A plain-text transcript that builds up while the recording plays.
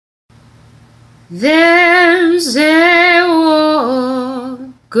There's a war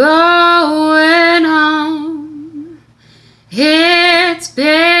going on. It's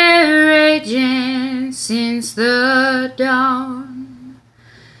been raging since the dawn.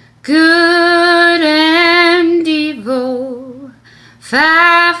 Good and evil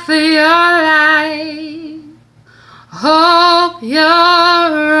fight for your life. Hope you're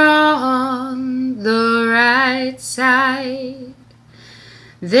on the right side.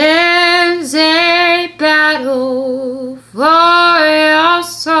 There's a battle for your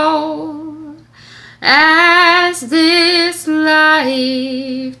soul as this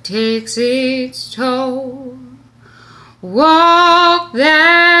life takes its toll. Walk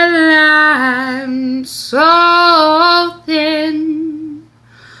that line so thin.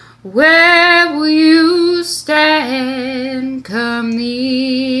 Where will you stand come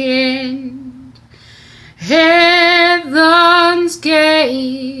the end? Heaven's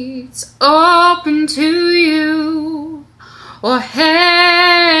gates open to you, or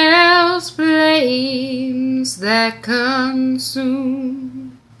hell's flames that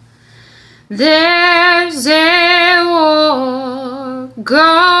consume. There's a war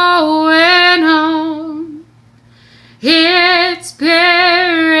going on. It's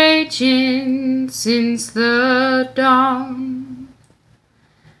been raging since the dawn.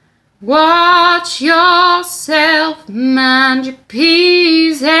 Watch yourself, mind your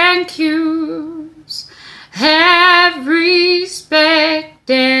P's and Q's. Have respect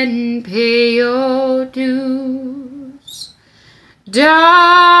and pay your dues.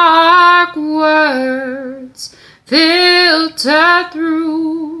 Dark words filter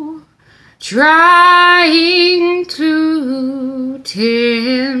through, trying to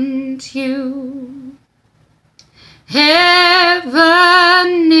tempt you.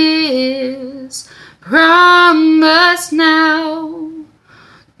 Heaven is promised now.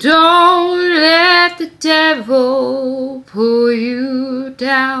 Don't let the devil pull you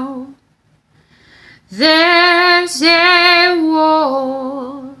down. There's a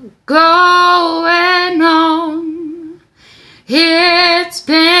war going on. It's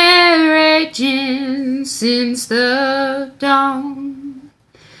been raging since the dawn.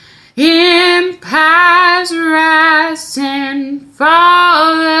 Empires rise and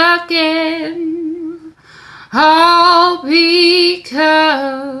fall again, all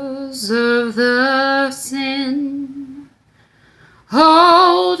because of the sin.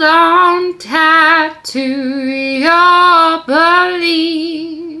 Hold on tight to your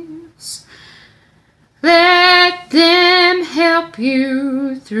beliefs. Let them help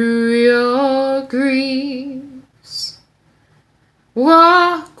you through your griefs.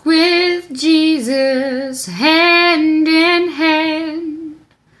 Walk with Jesus hand in hand.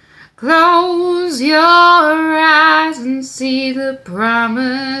 Close your eyes and see the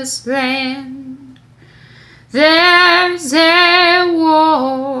promised land. There's a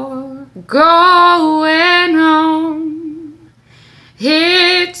war going on.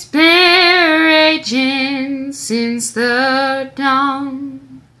 It's been raging since the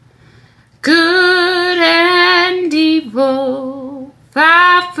dawn. Good and evil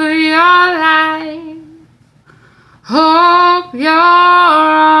fight for your life. Hope you're